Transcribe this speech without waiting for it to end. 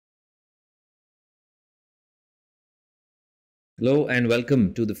Hello and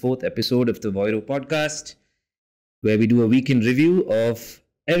welcome to the fourth episode of the Voiro podcast, where we do a week in review of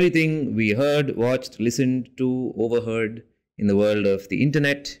everything we heard, watched, listened to, overheard in the world of the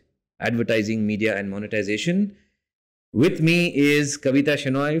internet, advertising, media, and monetization. With me is Kavita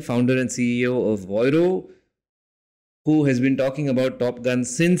Shenoy, founder and CEO of Voiro, who has been talking about Top Gun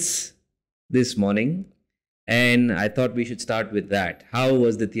since this morning. And I thought we should start with that. How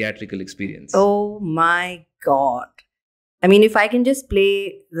was the theatrical experience? Oh my God. I mean, if I can just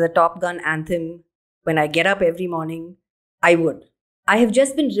play the Top Gun anthem when I get up every morning, I would. I have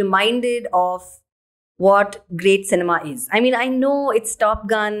just been reminded of what great cinema is. I mean, I know it's Top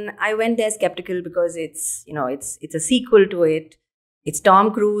Gun. I went there skeptical because it's a sequel to it. It's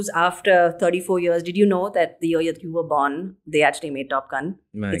Tom Cruise after 34 years. Did you know that the year that you were born, they actually made Top Gun?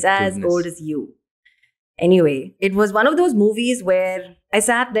 It's as old as you. Anyway, it was one of those movies where I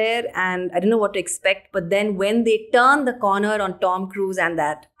sat there and I didn't know what to expect. But then when they turned the corner on Tom Cruise and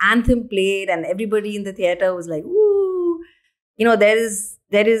that anthem played and everybody in the theater was like, "Ooh," there is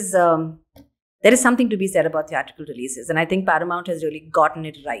something to be said about theatrical releases. And I think Paramount has really gotten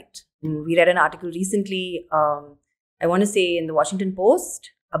it right. We read an article recently, I want to say in the Washington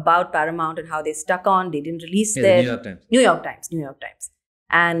Post, about Paramount and how they stuck on. They didn't release their... New York Times.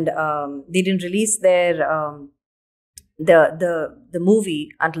 And they didn't release their the movie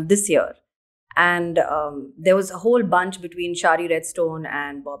until this year. And there was a whole bunch between Shari Redstone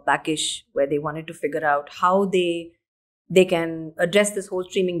and Bob Bakish where they wanted to figure out how they can address this whole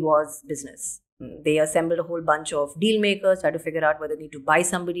streaming wars business. They assembled a whole bunch of deal makers, tried to figure out whether they need to buy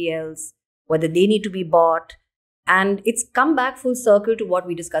somebody else, whether they need to be bought. And it's come back full circle to what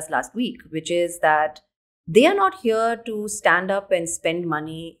we discussed last week, which is that they are not here to stand up and spend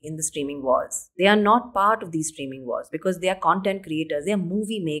money in the streaming wars. They are not part of these streaming wars because they are content creators, they are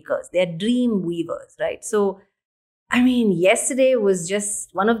movie makers, they are dream weavers, right? So, I mean, yesterday was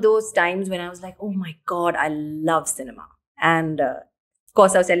just one of those times when I was like, oh my God, I love cinema. And of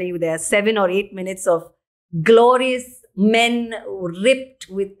course, I was telling you there are 7 or 8 minutes of glorious men ripped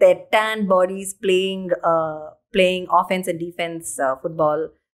with their tan bodies playing offense and defense football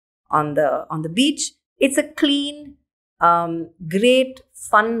on the beach. It's a clean, great,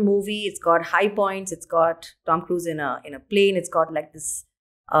 fun movie. It's got high points. It's got Tom Cruise in a plane. It's got like this,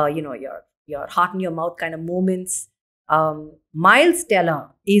 your heart in your mouth kind of moments. Miles Teller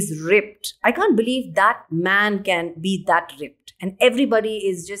is ripped. I can't believe that man can be that ripped. And everybody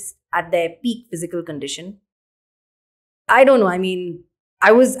is just at their peak physical condition. I don't know. I mean,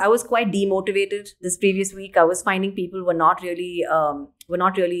 I was quite demotivated this previous week. I was finding people were not really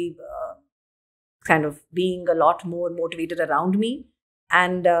kind of being a lot more motivated around me.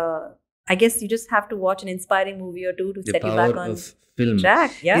 And I guess you just have to watch an inspiring movie or two to set you back on film.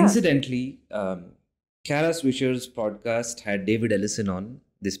 Track. Yeah. Incidentally, Kara Swisher's podcast had David Ellison on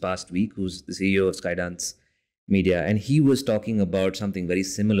this past week, who's the CEO of Skydance Media. And he was talking about something very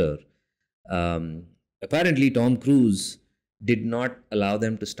similar. Apparently, Tom Cruise did not allow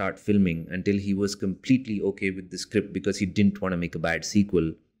them to start filming until he was completely okay with the script because he didn't want to make a bad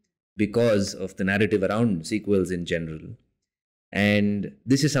sequel, because of the narrative around sequels in general. And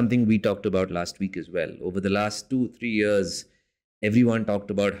this is something we talked about last week as well. Over the last 2-3 years, everyone talked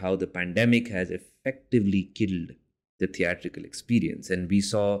about how the pandemic has effectively killed the theatrical experience. And we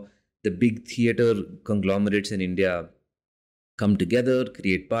saw the big theater conglomerates in India come together,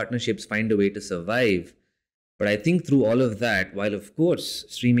 create partnerships, find a way to survive. But I think through all of that, while of course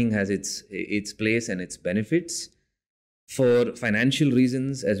streaming has its place and its benefits, for financial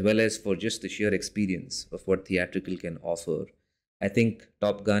reasons as well as for just the sheer experience of what theatrical can offer, I think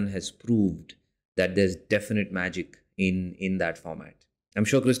Top Gun has proved that there's definite magic in that format. I'm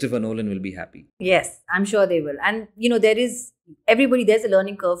sure Christopher Nolan will be happy. Yes, I'm sure they will. And, there's a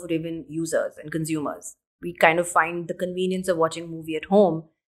learning curve for even users and consumers. We kind of find the convenience of watching a movie at home,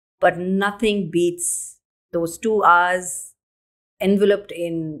 but nothing beats those 2 hours enveloped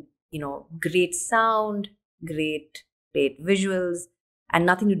in, great sound, great visuals, and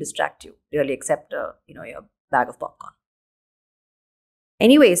nothing to distract you, really, except, your bag of popcorn.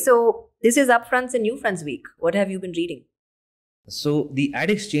 Anyway, so this is Upfronts and New Fronts Week. What have you been reading? So the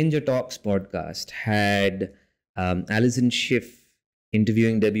Adexchanger Talks podcast had Alison Schiff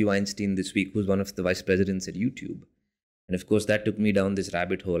interviewing Debbie Weinstein this week, who's one of the vice presidents at YouTube. And of course, that took me down this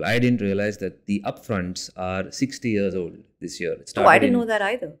rabbit hole. I didn't realize that the Upfronts are 60 years old this year. I didn't know that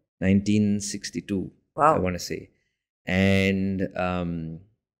either. 1962, wow. I want to say. And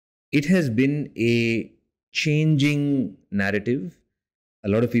it has been a changing narrative. A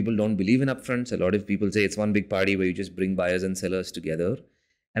lot of people don't believe in upfronts. A lot of people say it's one big party where you just bring buyers and sellers together.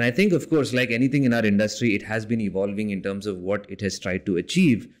 And I think, of course, like anything in our industry, it has been evolving in terms of what it has tried to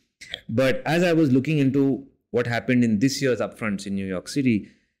achieve. But as I was looking into what happened in this year's upfronts in New York City,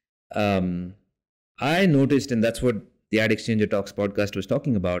 I noticed, and that's what the Adexchanger Talks podcast was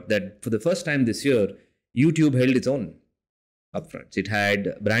talking about, that for the first time this year, YouTube held its own upfronts. It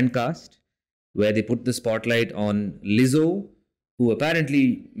had Brandcast, where they put the spotlight on Lizzo, who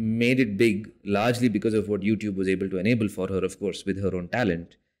apparently made it big largely because of what YouTube was able to enable for her, of course, with her own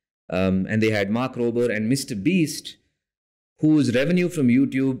talent. And they had Mark Rober and Mr. Beast, whose revenue from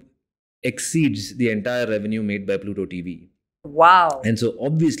YouTube exceeds the entire revenue made by Pluto TV. Wow. And so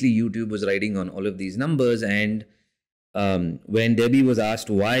obviously YouTube was riding on all of these numbers. And when Debbie was asked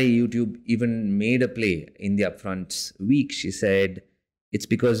why YouTube even made a play in the Upfronts week, she said, it's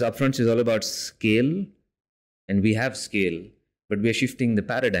because Upfronts is all about scale, and we have scale, but we are shifting the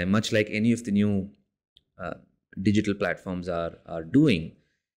paradigm, much like any of the new digital platforms are doing.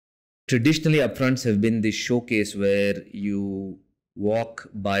 Traditionally, Upfronts have been this showcase where you walk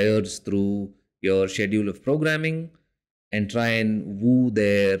buyers through your schedule of programming and try and woo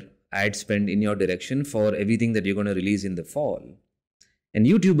their ad spend in your direction for everything that you're going to release in the fall. And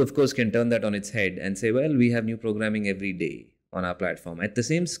YouTube, of course, can turn that on its head and say, well, we have new programming every day on our platform at the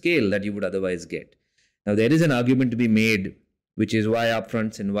same scale that you would otherwise get. Now, there is an argument to be made, which is why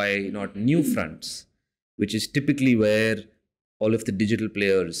Upfronts and why not new fronts, which is typically where all of the digital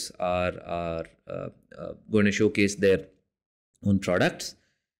players are going to showcase their own products.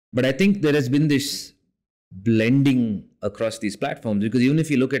 But I think there has been this blending across these platforms, because even if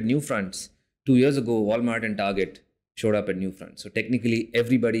you look at new fronts, 2 years ago, Walmart and Target showed up at new fronts. So technically,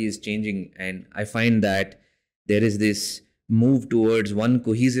 everybody is changing. And I find that there is this move towards one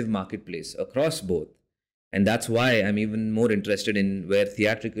cohesive marketplace across both. And that's why I'm even more interested in where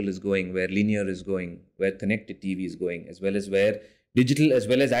theatrical is going, where linear is going, where connected TV is going, as well as where digital as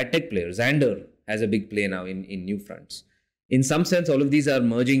well as ad tech players. Xandr has a big play now in new fronts. In some sense, all of these are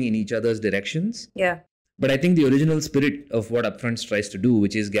merging in each other's directions. Yeah. But I think the original spirit of what Upfronts tries to do,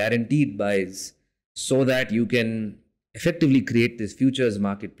 which is guaranteed buys, so that you can effectively create this futures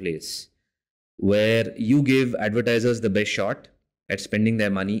marketplace where you give advertisers the best shot at spending their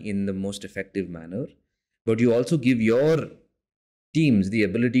money in the most effective manner. But you also give your teams the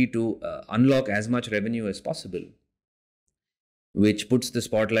ability to unlock as much revenue as possible, which puts the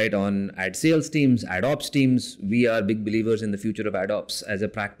spotlight on ad sales teams, ad ops teams. We are big believers in the future of ad ops as a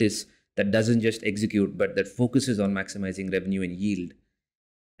practice that doesn't just execute, but that focuses on maximizing revenue and yield.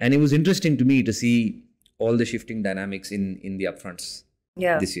 And it was interesting to me to see all the shifting dynamics in the upfronts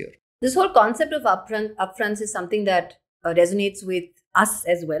this year. This whole concept of upfronts is something that resonates with us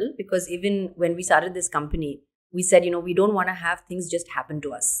as well, because even when we started this company, we said, we don't want to have things just happen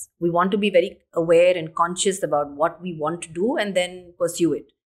to us. We want to be very aware and conscious about what we want to do and then pursue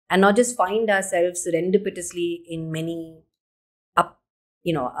it, and not just find ourselves serendipitously in many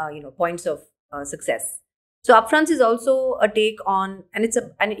points of success. So upfronts is also a take on, and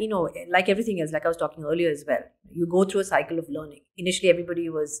like everything else, like I was talking earlier as well, you go through a cycle of learning. Initially, everybody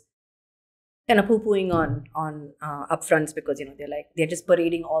was kind of poo-pooing on upfronts because they're just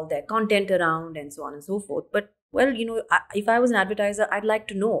parading all their content around and so on and so forth. But if I was an advertiser, I'd like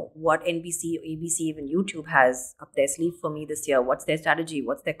to know what NBC, ABC, even YouTube has up their sleeve for me this year. What's their strategy?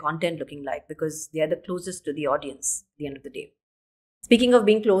 What's their content looking like? Because they are the closest to the audience at the end of the day. Speaking of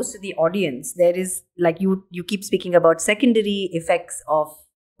being close to the audience, there is, like you keep speaking about secondary effects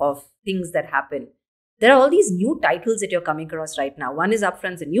of things that happen. There are all these new titles that you're coming across right now. One is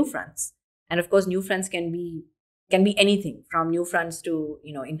upfronts and new fronts. And of course, new fronts can be anything from new fronts to,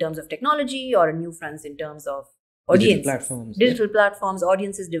 in terms of technology, or new fronts in terms of audience, digital platforms,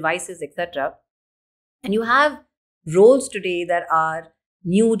 audiences, devices, etc. And you have roles today that are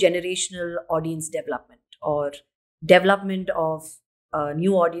new generational audience development, or development of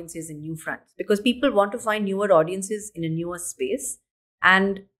new audiences in new fronts, because people want to find newer audiences in a newer space.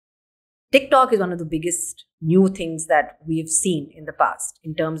 And TikTok is one of the biggest new things that we've seen in the past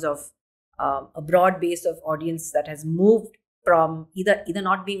in terms of a broad base of audience that has moved from either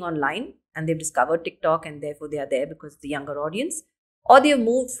not being online and they've discovered TikTok and therefore they are there because it's the younger audience, or they've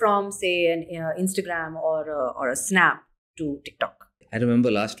moved from, say, an Instagram or a Snap to TikTok. I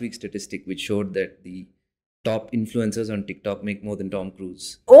remember last week's statistic which showed that the top influencers on TikTok make more than Tom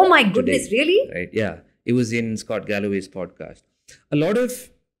Cruise. Oh my goodness, today. Really? Right, yeah. It was in Scott Galloway's podcast. A lot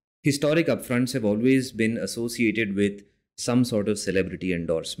of historic upfronts have always been associated with some sort of celebrity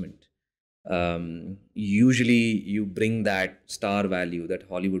endorsement. Usually you bring that star value, that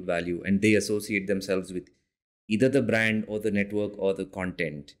Hollywood value, and they associate themselves with either the brand or the network or the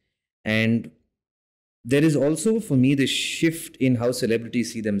content. And there is also, for me, this shift in how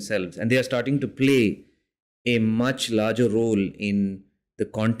celebrities see themselves, and they are starting to play a much larger role in the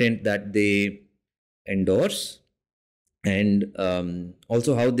content that they endorse, and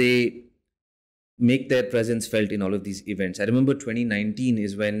also how they make their presence felt in all of these events. I remember 2019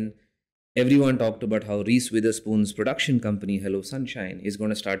 is when everyone talked about how Reese Witherspoon's production company, Hello Sunshine, is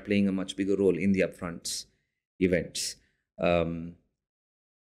going to start playing a much bigger role in the Upfronts events.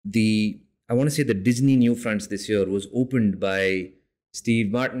 I want to say the Disney New Fronts this year was opened by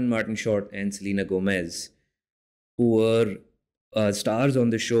Steve Martin, Martin Short, and Selena Gomez, who were stars on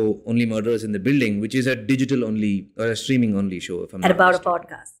the show Only Murders in the Building, which is a digital only or a streaming only show. If I'm And not about mistaken. a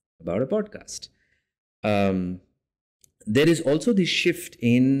podcast. About a podcast. There is also this shift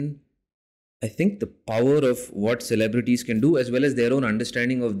in, I think, the power of what celebrities can do, as well as their own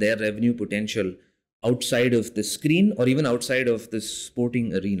understanding of their revenue potential outside of the screen or even outside of the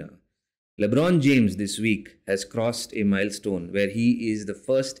sporting arena. LeBron James this week has crossed a milestone where he is the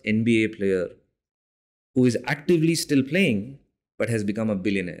first NBA player who is actively still playing but has become a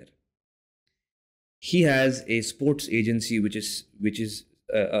billionaire. He has a sports agency which is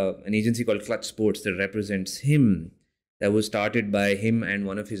an agency called Clutch Sports that represents him, that was started by him and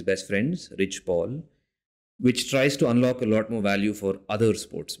one of his best friends, Rich Paul, which tries to unlock a lot more value for other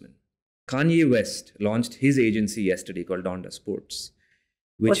sportsmen. Kanye West launched his agency yesterday called Donda Sports.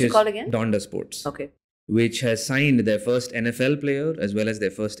 What's it called again? Donda Sports. Okay. Which has signed their first NFL player as well as their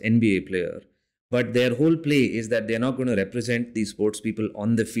first NBA player. But their whole play is that they're not going to represent these sports people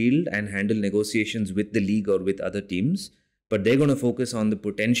on the field and handle negotiations with the league or with other teams, but they're going to focus on the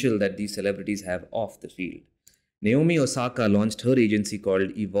potential that these celebrities have off the field. Naomi Osaka launched her agency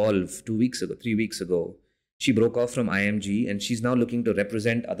called Evolve 3 weeks ago. She broke off from IMG and she's now looking to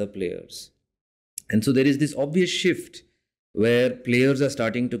represent other players. And so there is this obvious shift where players are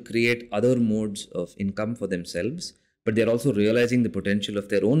starting to create other modes of income for themselves, but they're also realizing the potential of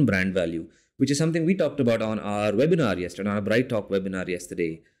their own brand value, which is something we talked about on our webinar yesterday, on our Bright Talk webinar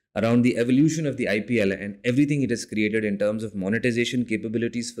yesterday, around the evolution of the IPL and everything it has created in terms of monetization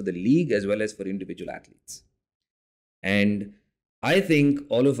capabilities for the league as well as for individual athletes. And I think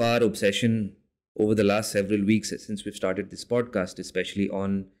all of our obsession over the last several weeks since we've started this podcast, especially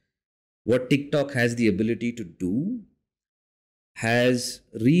on what TikTok has the ability to do, has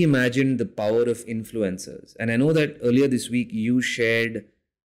reimagined the power of influencers. And I know that earlier this week you shared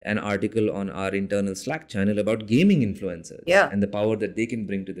an article on our internal Slack channel about gaming influencers and the power that they can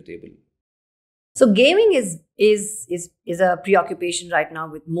bring to the table. So gaming is a preoccupation right now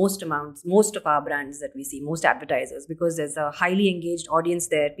with most of our brands that we see, most advertisers, because there's a highly engaged audience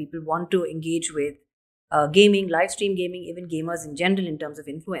there. People want to engage with gaming, live stream gaming, even gamers in general in terms of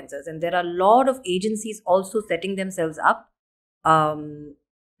influencers. And there are a lot of agencies also setting themselves up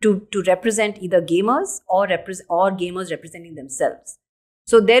to represent either gamers or gamers representing themselves.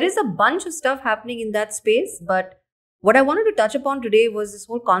 So there is a bunch of stuff happening in that space, but what I wanted to touch upon today was this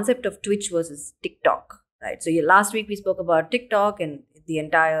whole concept of Twitch versus TikTok, right? So last week we spoke about TikTok and the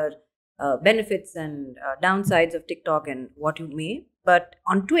entire benefits and downsides of TikTok and what you may. But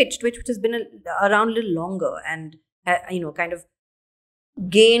on Twitch, which has been around a little longer and kind of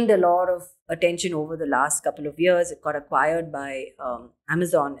gained a lot of attention over the last couple of years. It got acquired by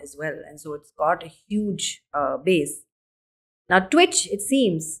Amazon as well, and so it's got a huge base. Now, Twitch, it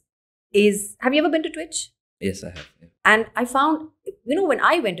seems, is... Have you ever been to Twitch? Yes, I have. Yeah. And I found, when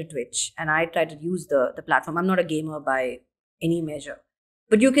I went to Twitch and I tried to use the platform, I'm not a gamer by any measure,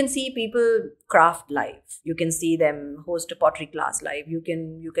 but you can see people craft live. You can see them host a pottery class live. You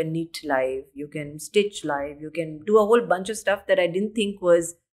can knit live. You can stitch live. You can do a whole bunch of stuff that I didn't think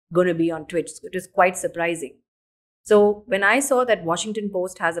was going to be on Twitch. It was quite surprising. So when I saw that Washington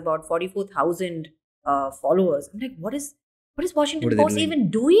Post has about 44,000 followers, I'm like, what is Washington Post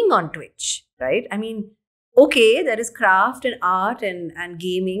even doing on Twitch, right? I mean, okay, there is craft and art and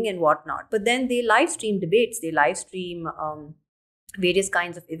gaming and whatnot, but then they live stream debates, they live stream various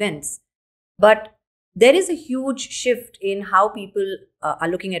kinds of events. But there is a huge shift in how people are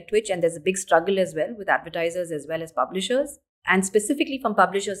looking at Twitch, and there's a big struggle as well with advertisers as well as publishers, and specifically from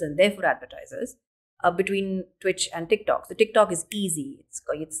publishers and therefore advertisers, between Twitch and TikTok. So TikTok is easy,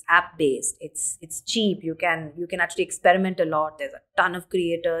 it's app based, it's cheap. You can actually experiment a lot. There's a ton of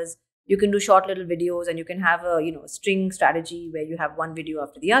creators. You can do short little videos, and you can have a string strategy where you have one video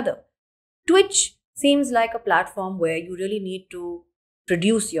after the other. Twitch seems like a platform where you really need to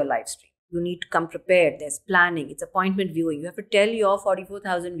produce your live stream. You need to come prepared. There's planning. It's appointment viewing. You have to tell your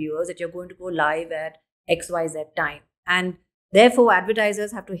 44,000 viewers that you're going to go live at XYZ time. And therefore,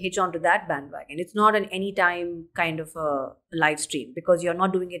 advertisers have to hitch onto that bandwagon. It's not an anytime kind of a live stream because you're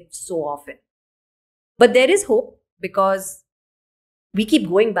not doing it so often. But there is hope because we keep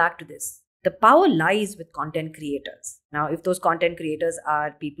going back to this. The power lies with content creators. Now, if those content creators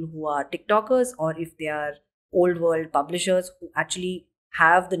are people who are TikTokers or if they are old world publishers who actually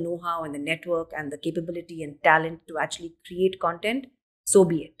have the know how and the network and the capability and talent to actually create content, so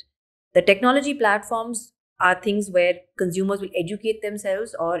be it. The technology platforms are things where consumers will educate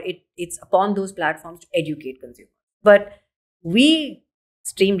themselves, or it's upon those platforms to educate consumers. But we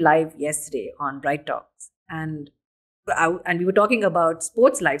streamed live yesterday on Bright Talks, and we were talking about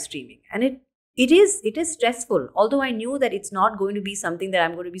sports live streaming, and it is stressful. Although I knew that it's not going to be something that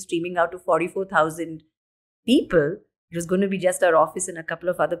I'm going to be streaming out to 44,000 people. It was going to be just our office and a couple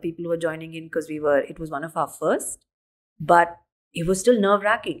of other people who were joining in because it was one of our first, but it was still nerve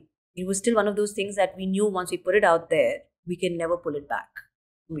wracking. It was still one of those things that we knew once we put it out there, we can never pull it back.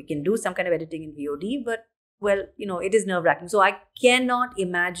 We can do some kind of editing in VOD, but well, it is nerve wracking. So I cannot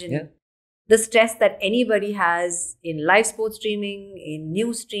imagine the stress that anybody has in live sports streaming, in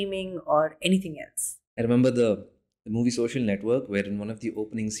news streaming, or anything else. I remember the movie Social Network, where in one of the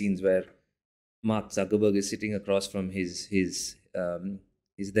opening scenes where Mark Zuckerberg is sitting across from his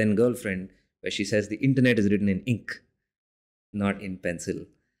then girlfriend, where she says the internet is written in ink, not in pencil.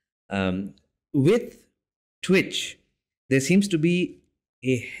 With Twitch, there seems to be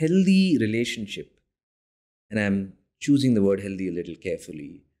a healthy relationship, and I'm choosing the word healthy a little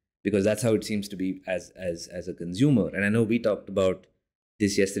carefully because that's how it seems to be as a consumer. And I know we talked about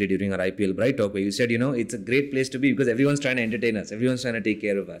this yesterday during our IPL Bright Talk, where you said, it's a great place to be because everyone's trying to entertain us, everyone's trying to take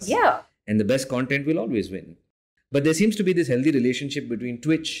care of us. Yeah. And the best content will always win. But there seems to be this healthy relationship between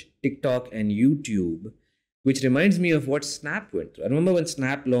Twitch, TikTok, and YouTube, which reminds me of what Snap went through. I remember when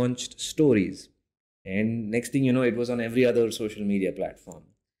Snap launched Stories, and next thing you know, it was on every other social media platform.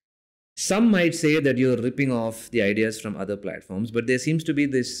 Some might say that you're ripping off the ideas from other platforms, but there seems to be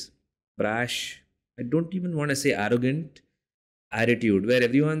this brash, I don't even want to say arrogant attitude where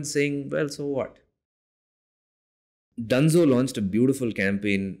everyone's saying, well, so what? Dunzo launched a beautiful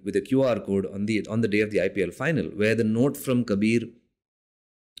campaign with a QR code on the day of the IPL final, where the note from Kabir,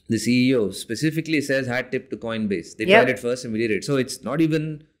 the CEO, specifically says hat tip to Coinbase. They tried it first and we did it. So it's not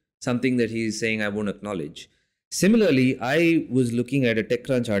even something that he's saying I won't acknowledge. Similarly, I was looking at a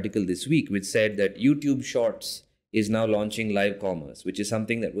TechCrunch article this week which said that YouTube Shorts is now launching live commerce, which is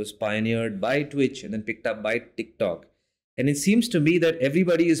something that was pioneered by Twitch and then picked up by TikTok. And it seems to me that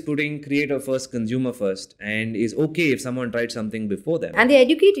everybody is putting creator first, consumer first, and is okay if someone tried something before them. And they're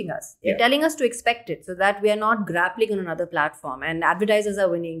educating us. They're telling us to expect it so that we are not grappling on another platform. And advertisers are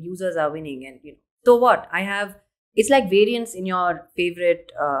winning, users are winning. And, so what? It's like variance in your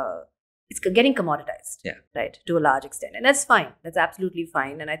favorite, it's getting commoditized, right, to a large extent. And that's fine. That's absolutely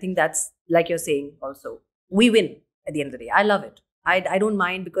fine. And I think that's, like you're saying also, we win at the end of the day. I love it. I don't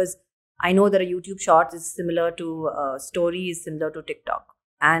mind because I know that a YouTube Shorts is similar to Story, is similar to TikTok,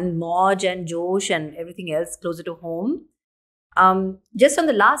 and Moj and Josh and everything else closer to home. Just on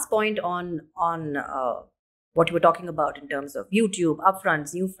the last point on what you were talking about in terms of YouTube,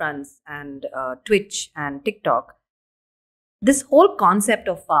 upfronts, new fronts, and Twitch and TikTok, this whole concept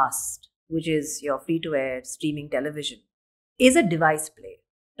of FAST, which is your free-to-air streaming television, is a device play,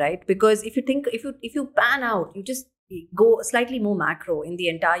 right? Because if you pan out, you just go slightly more macro in the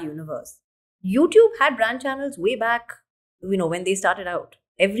entire universe. YouTube had brand channels way back, when they started out.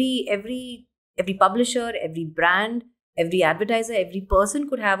 Every publisher, every brand, every advertiser, every person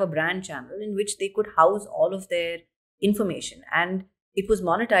could have a brand channel in which they could house all of their information, and it was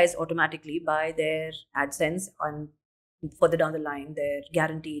monetized automatically by their AdSense and further down the line their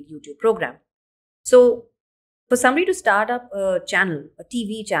guaranteed YouTube program. So for somebody to start up a channel, a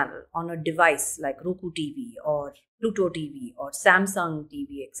TV channel on a device like Roku TV or Pluto TV or Samsung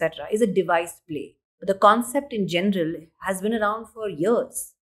TV, etc., is a device play. But the concept in general has been around for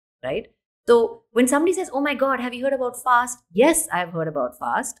years, right? So when somebody says, oh my God, have you heard about FAST? Yes, I've heard about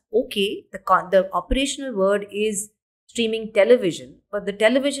FAST. Okay, the operational word is streaming television, but the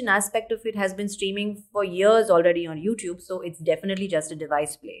television aspect of it has been streaming for years already on YouTube. So it's definitely just a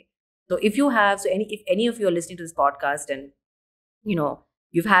device play. So if any of you are listening to this podcast and,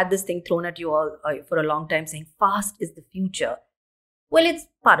 you've had this thing thrown at you all for a long time saying FAST is the future. Well, it's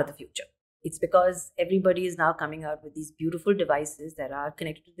part of the future. It's because everybody is now coming out with these beautiful devices that are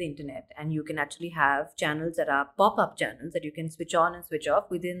connected to the internet, and you can actually have channels that are pop-up channels that you can switch on and switch off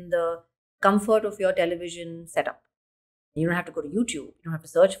within the comfort of your television setup. You don't have to go to YouTube. You don't have to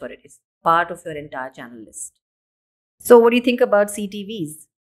search for it. It's part of your entire channel list. So what do you think about CTVs?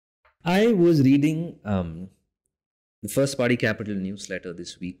 I was reading the First Party Capital newsletter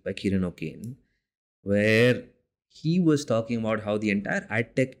this week by Kieran O'Kane, where he was talking about how the entire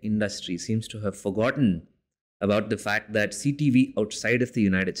ad tech industry seems to have forgotten about the fact that CTV outside of the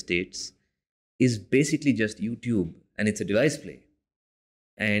United States is basically just YouTube and it's a device play.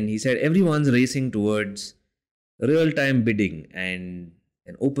 And he said everyone's racing towards real time bidding and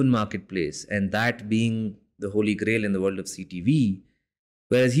an open marketplace, and that being the holy grail in the world of CTV.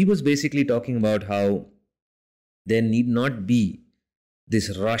 Whereas he was basically talking about how there need not be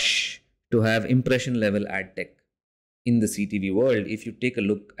this rush to have impression level ad tech in the CTV world. If you take a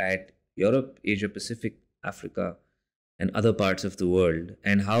look at Europe, Asia Pacific, Africa, and other parts of the world,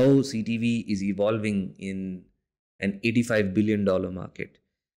 and how CTV is evolving in an $85 billion market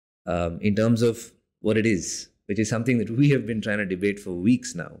in terms of what it is, which is something that we have been trying to debate for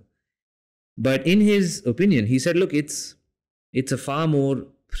weeks now. But in his opinion, he said, look, it's a far more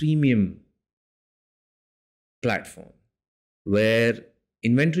premium platform where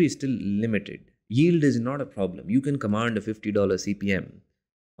inventory is still limited. Yield is not a problem. You can command a $50 CPM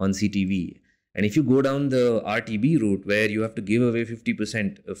on CTV. And if you go down the RTB route where you have to give away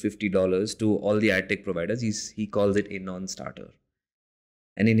 50% of $50 to all the ad tech providers, he calls it a non-starter.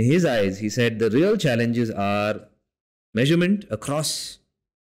 And in his eyes, he said the real challenges are measurement across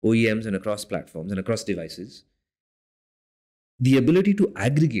OEMs and across platforms and across devices, the ability to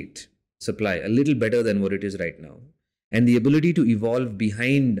aggregate supply a little better than what it is right now, and the ability to evolve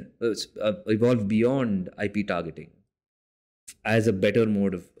beyond IP targeting as a better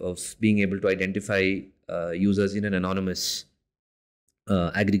mode of being able to identify users in an anonymous,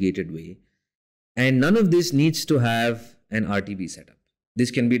 aggregated way. And none of this needs to have an RTB setup. This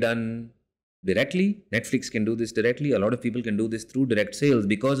can be done directly. Netflix can do this directly. A lot of people can do this through direct sales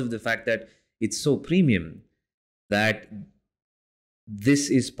because of the fact that it's so premium that this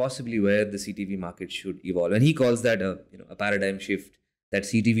is possibly where the CTV market should evolve. And he calls that a paradigm shift that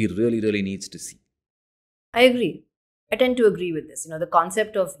CTV really, really needs to see. I agree. I tend to agree with this. The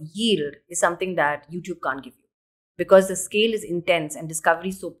concept of yield is something that YouTube can't give you because the scale is intense and discovery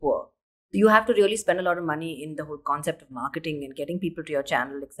is so poor. You have to really spend a lot of money in the whole concept of marketing and getting people to your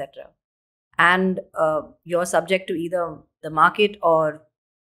channel, etc. And you're subject to either the market or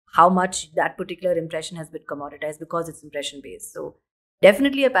how much that particular impression has been commoditized because it's impression based. So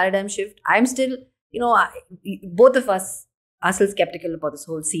definitely a paradigm shift. I'm still, both of us are still skeptical about this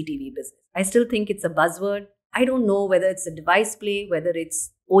whole CTV business. I still think it's a buzzword. I don't know whether it's a device play, whether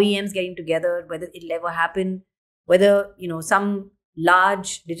it's OEMs getting together, whether it'll ever happen, whether, some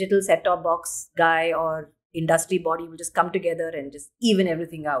large digital set-top box guy or industry body will just come together and just even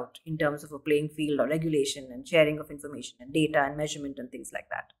everything out in terms of a playing field or regulation and sharing of information and data and measurement and things like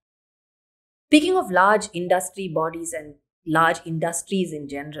that. Speaking of large industry bodies and large industries in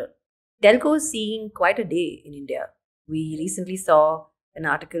general, telco is seeing quite a day in India. We recently saw an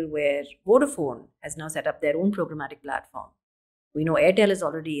article where Vodafone has now set up their own programmatic platform. We know Airtel is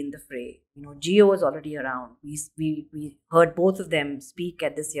already in the fray. Jio is already around. We heard both of them speak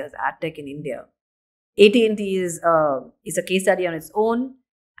at this year's AdTech in India. AT&T is a case study on its own.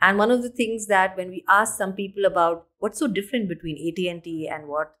 And one of the things that when we asked some people about what's so different between AT&T and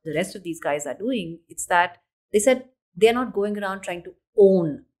what the rest of these guys are doing, it's that they said they're not going around trying to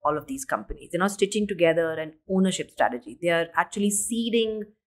own all of these companies. They're not stitching together an ownership strategy. They are actually seeding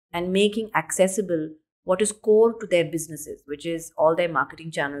and making accessible what is core to their businesses, which is all their marketing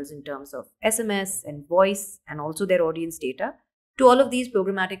channels in terms of SMS and voice and also their audience data to all of these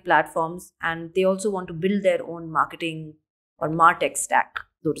programmatic platforms. And they also want to build their own marketing or MarTech stack,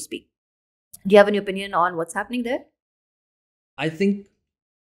 so to speak. Do you have any opinion on what's happening there? I think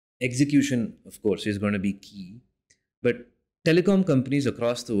execution, of course, is going to be key. But telecom companies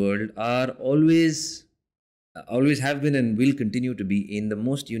across the world are always have been and will continue to be in the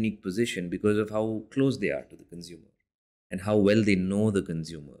most unique position because of how close they are to the consumer and how well they know the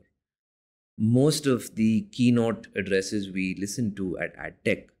consumer. Most of the keynote addresses we listened to at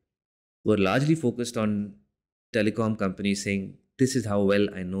AdTech were largely focused on telecom companies saying, this is how well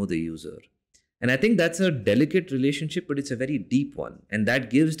I know the user. And I think that's a delicate relationship, but it's a very deep one. And that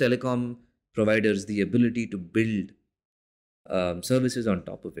gives telecom providers the ability to build services on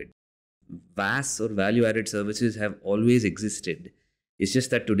top of it. VAS or value-added services have always existed. It's just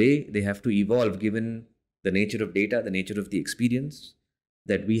that today they have to evolve given the nature of data, the nature of the experience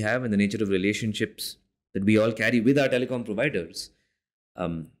that we have, and the nature of relationships that we all carry with our telecom providers.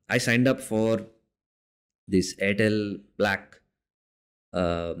 I signed up for this Airtel Black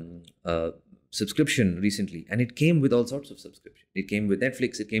subscription recently, and it came with all sorts of subscription. It came with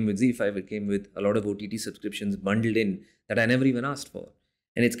Netflix, it came with Z5, it came with a lot of OTT subscriptions bundled in that I never even asked for.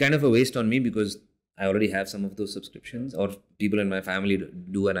 And it's kind of a waste on me because I already have some of those subscriptions, or people in my family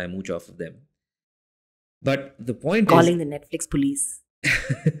do and I mooch off of them. But the point Calling the Netflix police.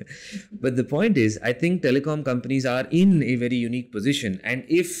 but the point is, I think telecom companies are in a very unique position. And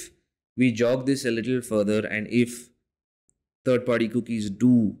if we jog this a little further, and if third-party cookies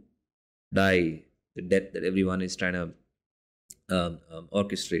do die, the death that everyone is trying to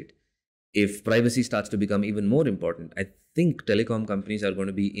orchestrate, if privacy starts to become even more important, I think telecom companies are going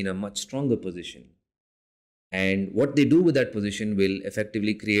to be in a much stronger position. And what they do with that position will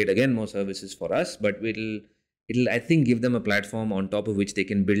effectively create, again, more services for us, but it'll, I think, give them a platform on top of which they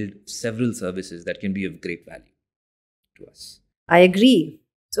can build several services that can be of great value to us. I agree.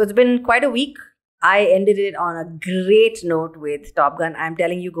 So it's been quite a week. I ended it on a great note with Top Gun. I'm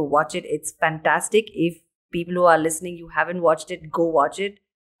telling you, go watch it. It's fantastic. If people who are listening, you haven't watched it, go watch it.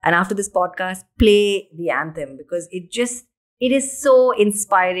 And after this podcast, play the anthem, because it is so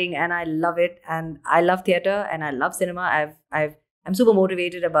inspiring and I love it. And I love theater and I love cinema. I'm super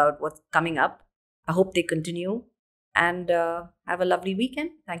motivated about what's coming up. I hope they continue, and have a lovely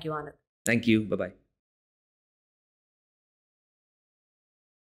weekend. Thank you, Anand. Thank you. Bye-bye.